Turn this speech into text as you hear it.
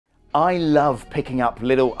I love picking up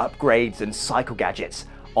little upgrades and cycle gadgets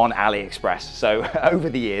on AliExpress. So over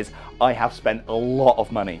the years, I have spent a lot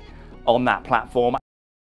of money on that platform.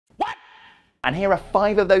 What? And here are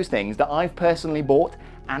 5 of those things that I've personally bought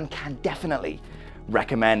and can definitely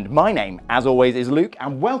recommend. My name, as always, is Luke,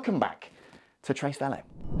 and welcome back to Trace Velo.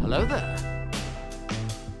 Hello there.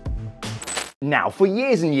 Now, for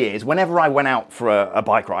years and years, whenever I went out for a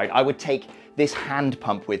bike ride, I would take this hand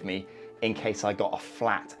pump with me in case I got a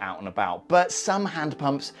flat out and about. But some hand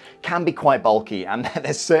pumps can be quite bulky, and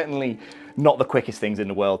they're certainly not the quickest things in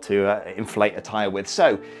the world to inflate a tire with.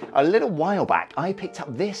 So a little while back, I picked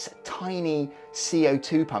up this tiny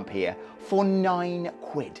CO2 pump here for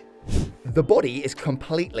 £9. The body is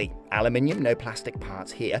completely aluminium, no plastic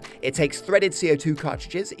parts here. It takes threaded CO2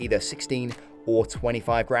 cartridges, either 16 or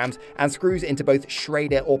 25 grams, and screws into both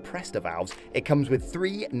Schrader or Presta valves. It comes with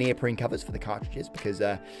 3 neoprene covers for the cartridges because,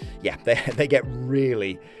 yeah, they get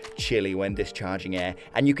really chilly when discharging air,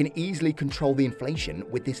 and you can easily control the inflation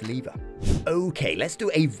with this lever. Okay, let's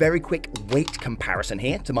do a very quick weight comparison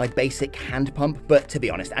here to my basic hand pump, but to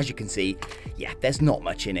be honest, as you can see, yeah, there's not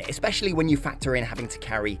much in it, especially when you factor in having to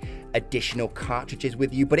carry additional cartridges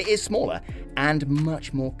with you, but it is smaller and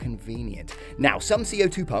much more convenient. Now, some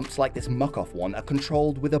CO2 pumps, like this muck-off one, are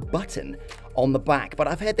controlled with a button on the back, but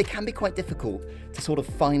I've heard they can be quite difficult to sort of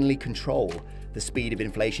finely control the speed of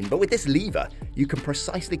inflation. But with this lever, you can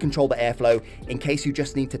precisely control the airflow in case you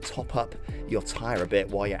just need to top up your tire a bit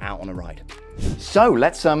while you're out on a ride. So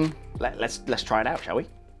let's try it out, shall we?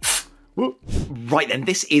 Right then,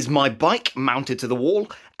 this is my bike mounted to the wall,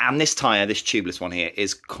 and this tire, this tubeless one here,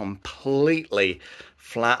 is completely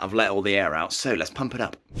flat. I've let all the air out, so let's pump it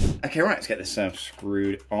up. Okay, right, let's get this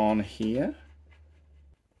screwed on here,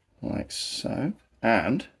 like so,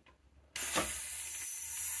 and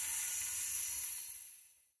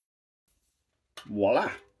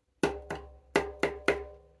voila.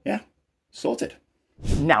 Yeah, sorted.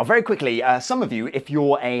 Now, very quickly, some of you, if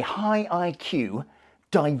you're a high IQ,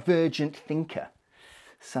 divergent thinker,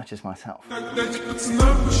 such as myself,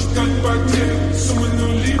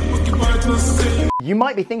 you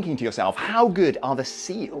might be thinking to yourself, how good are the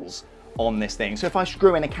seals on this thing? So if I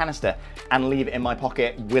screw in a canister and leave it in my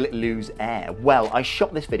pocket, will it lose air? Well, I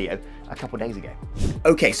shot this video a couple days ago.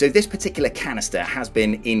 Okay, so this particular canister has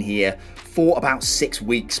been in here for about 6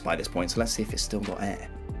 weeks by this point, so let's see if it's still got air.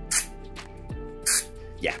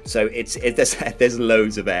 Yeah, so there's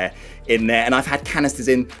loads of air in there, and I've had canisters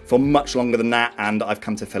in for much longer than that, and I've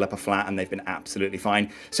come to fill up a flat and they've been absolutely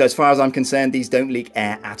fine. So as far as I'm concerned, these don't leak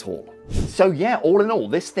air at all. So yeah, all in all,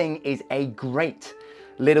 this thing is a great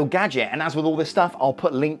little gadget, and as with all this stuff, I'll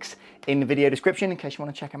put links in the video description in case you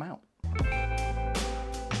want to check them out.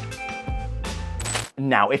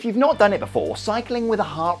 Now, if you've not done it before, cycling with a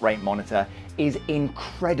heart rate monitor is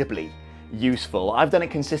incredibly useful. I've done it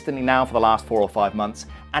consistently now for the last 4 or 5 months,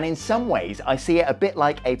 and in some ways I see it a bit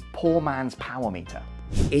like a poor man's power meter.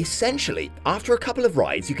 Essentially, after a couple of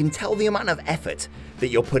rides, you can tell the amount of effort that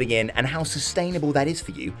you're putting in and how sustainable that is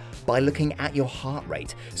for you by looking at your heart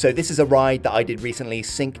rate. So this is a ride that I did recently,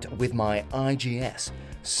 synced with my IGS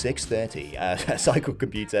 630 cycle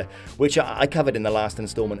computer, which I covered in the last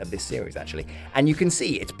installment of this series actually. And you can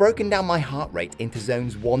see it's broken down my heart rate into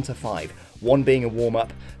zones 1 to 5, 1 being a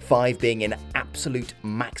warm-up, 5 being an absolute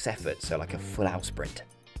max effort, so like a full-out sprint.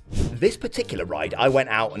 This particular ride, I went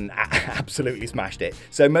out and absolutely smashed it.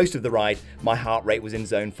 So most of the ride, my heart rate was in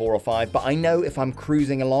zone 4 or 5, but I know if I'm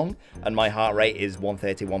cruising along and my heart rate is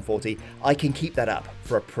 130, 140, I can keep that up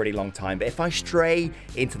for a pretty long time. But if I stray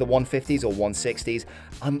into the 150s or 160s,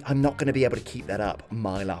 I'm not going to be able to keep that up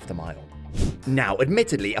mile after mile. Now,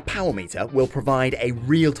 admittedly, a power meter will provide a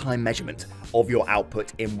real-time measurement of your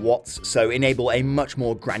output in watts, so enable a much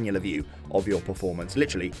more granular view of your performance,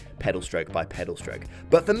 literally pedal stroke by pedal stroke.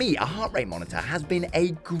 But for me, a heart rate monitor has been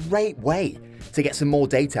a great way to get some more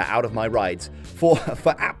data out of my rides for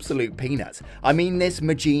absolute peanuts. I mean, this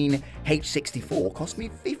Magene H64 cost me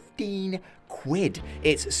 15 quid.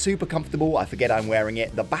 It's super comfortable, I forget I'm wearing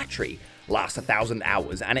it, the battery lasts 1,000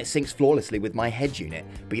 hours, and it syncs flawlessly with my head unit,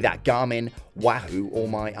 be that Garmin, Wahoo, or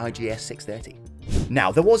my IGS 630.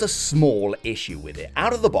 Now, there was a small issue with it.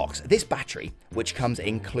 Out of the box, this battery, which comes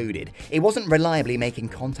included, it wasn't reliably making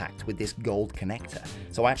contact with this gold connector,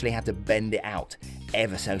 so I actually had to bend it out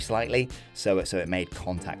ever so slightly so it made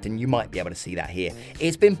contact, and you might be able to see that here.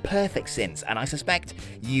 It's been perfect since, and I suspect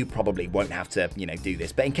you probably won't have to, do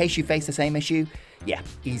this, but in case you face the same issue, yeah,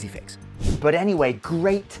 easy fix. But anyway,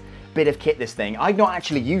 great bit of kit, this thing. I'd not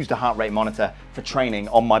actually used a heart rate monitor for training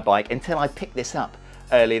on my bike until I picked this up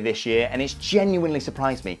earlier this year, and it's genuinely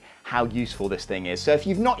surprised me how useful this thing is. So if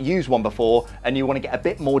you've not used one before and you want to get a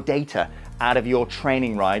bit more data out of your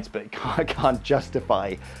training rides but can't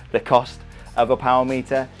justify the cost of a power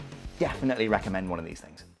meter, definitely recommend one of these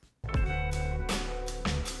things.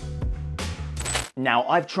 Now,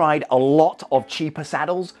 I've tried a lot of cheaper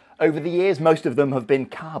saddles over the years. Most of them have been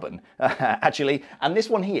carbon, actually, and this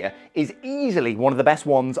one here is easily one of the best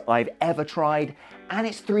ones I've ever tried, and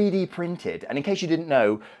it's 3D printed. And in case you didn't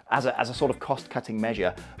know, as a sort of cost-cutting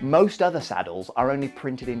measure, most other saddles are only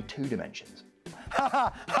printed in 2 dimensions. Ha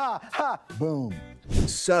ha ha ha, boom.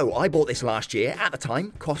 So I bought this last year. At the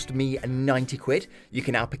time, cost me 90 quid. You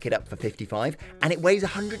can now pick it up for 55, and it weighs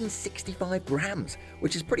 165 grams,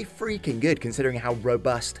 which is pretty freaking good considering how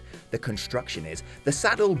robust the construction is. The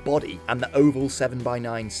saddle body and the oval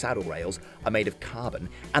 7x9 saddle rails are made of carbon,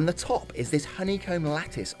 and the top is this honeycomb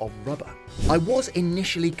lattice of rubber. I was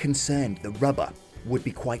initially concerned the rubber would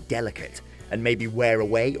be quite delicate and maybe wear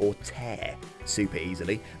away or tear super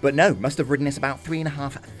easily. But no, must have ridden this about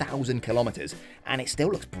 3,500 kilometers, and it still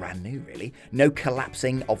looks brand new, really. No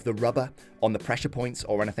collapsing of the rubber on the pressure points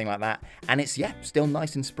or anything like that, and it's, yeah, still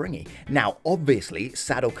nice and springy. Now, obviously,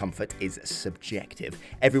 saddle comfort is subjective.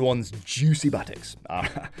 Everyone's juicy buttocks are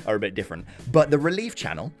a bit different, but the relief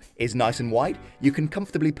channel is nice and wide. You can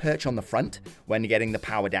comfortably perch on the front when you're getting the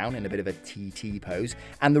power down in a bit of a TT pose,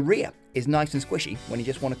 and the rear is nice and squishy when you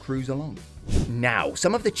just want to cruise along. Now,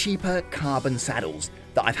 some of the cheaper carbon saddles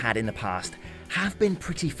that I've had in the past have been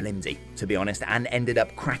pretty flimsy, to be honest, and ended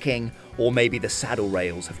up cracking, or maybe the saddle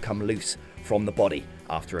rails have come loose from the body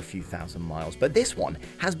after a few thousand miles. But this one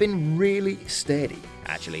has been really sturdy,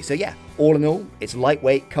 actually. So yeah, all in all, it's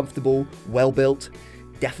lightweight, comfortable, well built.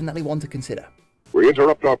 Definitely one to consider. We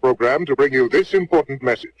interrupt our program to bring you this important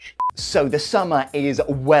message. So the summer is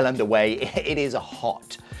well underway. It is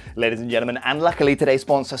hot, ladies and gentlemen, and luckily today's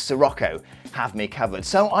sponsor, Sirocco, have me covered.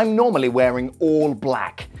 So I'm normally wearing all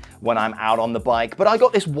black when I'm out on the bike, but I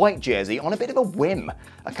got this white jersey on a bit of a whim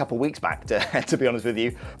a couple weeks back, to be honest with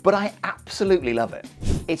you, but I absolutely love it.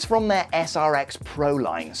 It's from their SRX Pro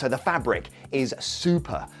line, so the fabric is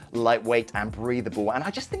super lightweight and breathable, and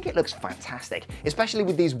I just think it looks fantastic, especially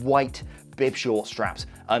with these white bib short straps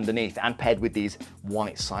underneath and paired with these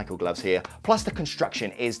white cycle gloves here. Plus the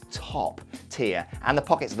construction is top tier, and the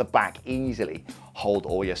pockets at the back easily hold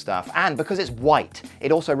all your stuff. And because it's white,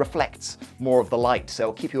 it also reflects more of the light, so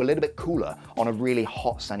it'll keep you a little bit cooler on a really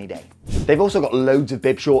hot sunny day. They've also got loads of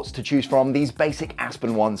bib shorts to choose from. These basic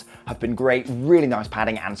Aspen ones have been great, really nice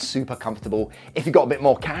padding and super comfortable. If you've got a bit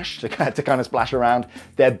more cash to kind of splash around,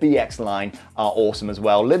 their BX line are awesome as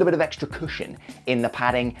well. A little bit of extra cushion in the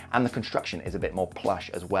padding, and the construction is a bit more plush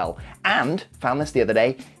as well. And found this the other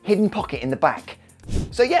day, hidden pocket in the back.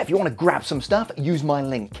 So yeah, if you want to grab some stuff, use my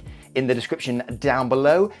link in the description down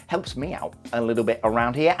below. Helps me out a little bit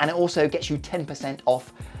around here, and it also gets you 10%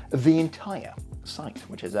 off the entire site,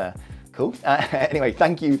 which is cool. Anyway,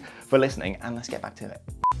 thank you for listening, and let's get back to it.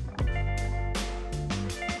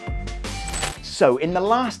 So in the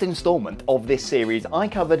last installment of this series, I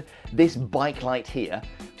covered this bike light here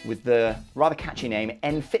with the rather catchy name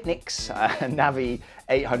Enfitnix Navi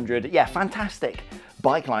 800. Yeah, fantastic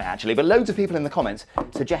bike light actually, but loads of people in the comments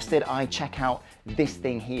suggested I check out this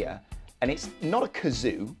thing here. And it's not a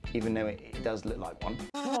kazoo, even though it does look like one.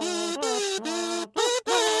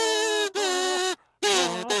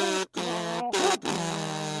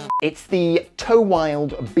 It's the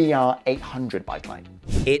TOWILD BR800 bike light.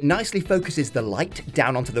 It nicely focuses the light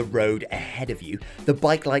down onto the road ahead of you. The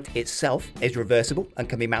bike light itself is reversible and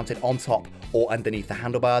can be mounted on top or underneath the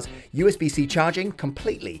handlebars. USB-C charging,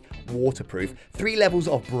 completely waterproof. 3 levels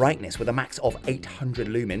of brightness with a max of 800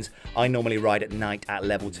 lumens. I normally ride at night at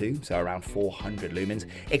level 2, so around 400 lumens.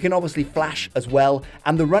 It can obviously flash as well,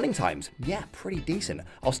 and the running times, yeah, pretty decent.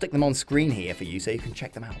 I'll stick them on screen here for you so you can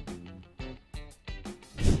check them out.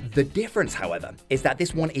 The difference, however, is that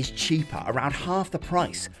this one is cheaper, around half the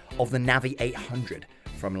price of the Navi 800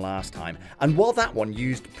 from last time. And while that one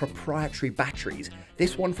used proprietary batteries,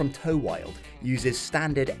 this one from TOWILD uses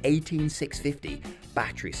standard 18650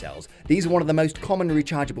 battery cells. These are one of the most common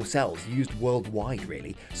rechargeable cells used worldwide,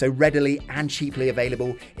 really, so readily and cheaply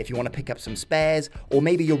available if you want to pick up some spares, or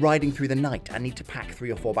maybe you're riding through the night and need to pack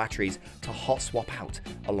 3 or 4 batteries to hot swap out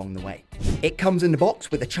along the way. It comes in the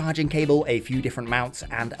box with a charging cable, a few different mounts,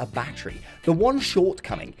 and a battery. The one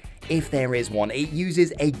shortcoming, if there is one, it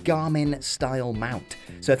uses a Garmin style mount.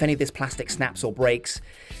 So if any of this plastic snaps or breaks,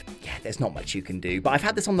 yeah, there's not much you can do. But I've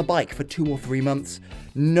had this on the bike for 2 or 3 months,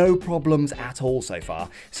 no problems at all so so far,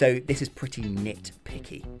 so this is pretty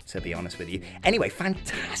nitpicky, to be honest with you. Anyway,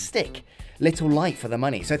 fantastic little light for the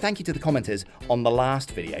money. So thank you to the commenters on the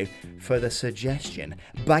last video for the suggestion.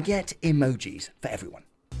 Baguette emojis for everyone.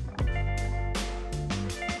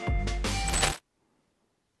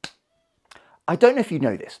 I don't know if you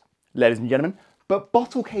know this, ladies and gentlemen, but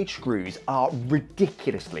bottle cage screws are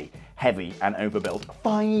ridiculously heavy and overbuilt.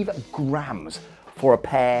 5 grams for a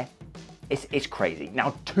pair, it's crazy.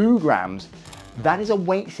 Now 2 grams, that is a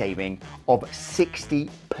weight saving of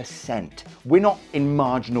 60%. We're not in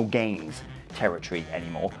marginal gains territory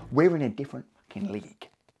anymore. We're in a different fucking league.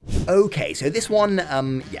 Okay, so this one,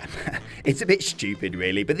 yeah, it's a bit stupid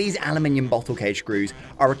really, but these aluminium bottle cage screws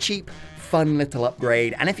are a cheap, fun little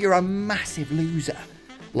upgrade, and if you're a massive loser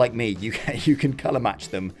like me, you can colour match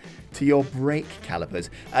them to your brake calipers.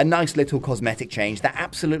 A nice little cosmetic change that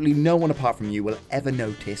absolutely no one apart from you will ever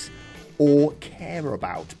notice or care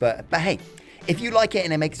about. But hey, if you like it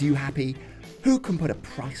and it makes you happy, who can put a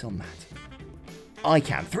price on that? I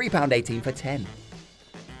can. £3.18 for 10.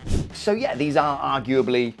 So yeah, these are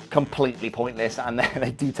arguably completely pointless, and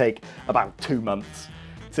they do take about 2 months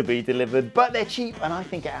to be delivered, but they're cheap, and I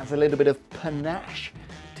think it adds a little bit of panache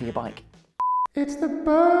to your bike. It's the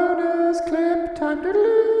bonus clip time.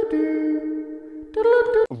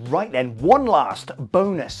 Right then, one last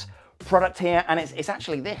bonus product here, and it's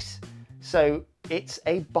actually this. So it's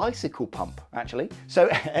a bicycle pump, actually. So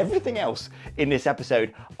everything else in this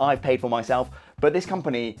episode I've paid for myself, but this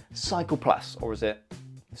company, Cycle Plus, or is it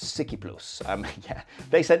Sicky Plus? Yeah,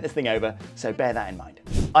 they sent this thing over, so bear that in mind.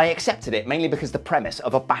 I accepted it mainly because the premise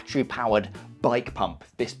of a battery-powered bike pump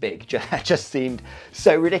this big just seemed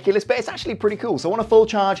so ridiculous, but it's actually pretty cool. So on a full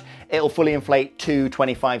charge, it'll fully inflate 2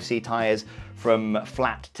 25C tyres from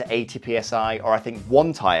flat to 80 PSI, or I think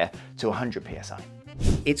 1 tyre to 100 PSI.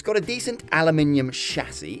 It's got a decent aluminium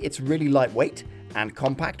chassis, it's really lightweight and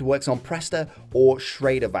compact, works on Presta or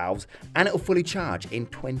Schrader valves, and it'll fully charge in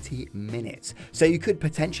 20 minutes. So you could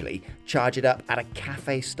potentially charge it up at a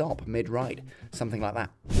cafe stop mid-ride, something like that.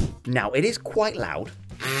 Now, it is quite loud,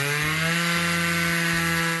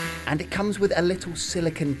 and it comes with a little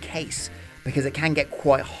silicone case because it can get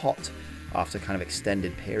quite hot after kind of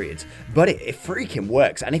extended periods, but it freaking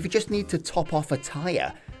works. And if you just need to top off a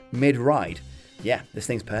tire mid-ride, yeah, this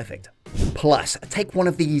thing's perfect. Plus, take one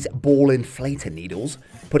of these ball inflator needles,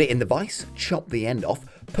 put it in the vise, chop the end off,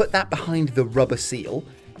 put that behind the rubber seal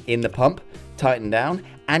in the pump, tighten down,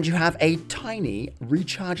 and you have a tiny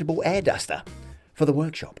rechargeable air duster for the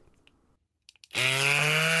workshop.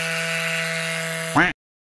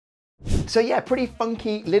 So yeah, pretty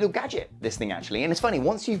funky little gadget, this thing actually. And it's funny,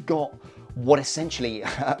 once you've got what essentially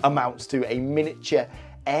amounts to a miniature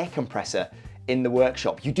air compressor in the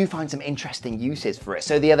workshop, you do find some interesting uses for it.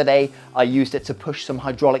 So the other day, I used it to push some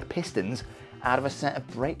hydraulic pistons out of a set of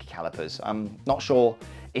brake calipers. I'm not sure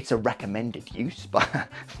it's a recommended use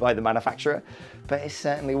by the manufacturer, but it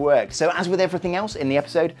certainly worked. So as with everything else in the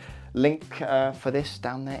episode, link for this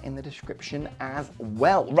down there in the description as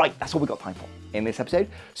well. Right, that's all we've got time for in this episode.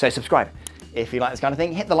 So subscribe if you like this kind of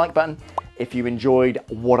thing. Hit the like button if you enjoyed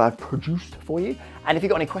what I've produced for you. And if you've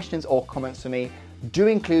got any questions or comments for me, do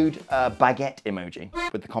include a baguette emoji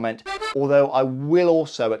with the comment, although I will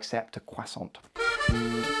also accept a croissant.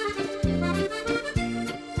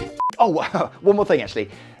 Oh, one more thing actually.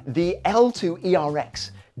 The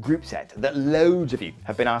L2ERX group set that loads of you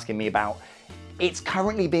have been asking me about, it's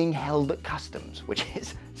currently being held at customs, which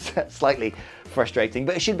is slightly frustrating,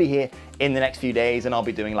 but it should be here in the next few days, and I'll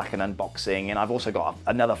be doing like an unboxing, and I've also got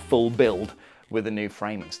another full build with a new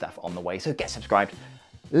frame and stuff on the way, so get subscribed.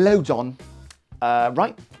 Loads on.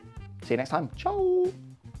 Right, see you next time. Ciao.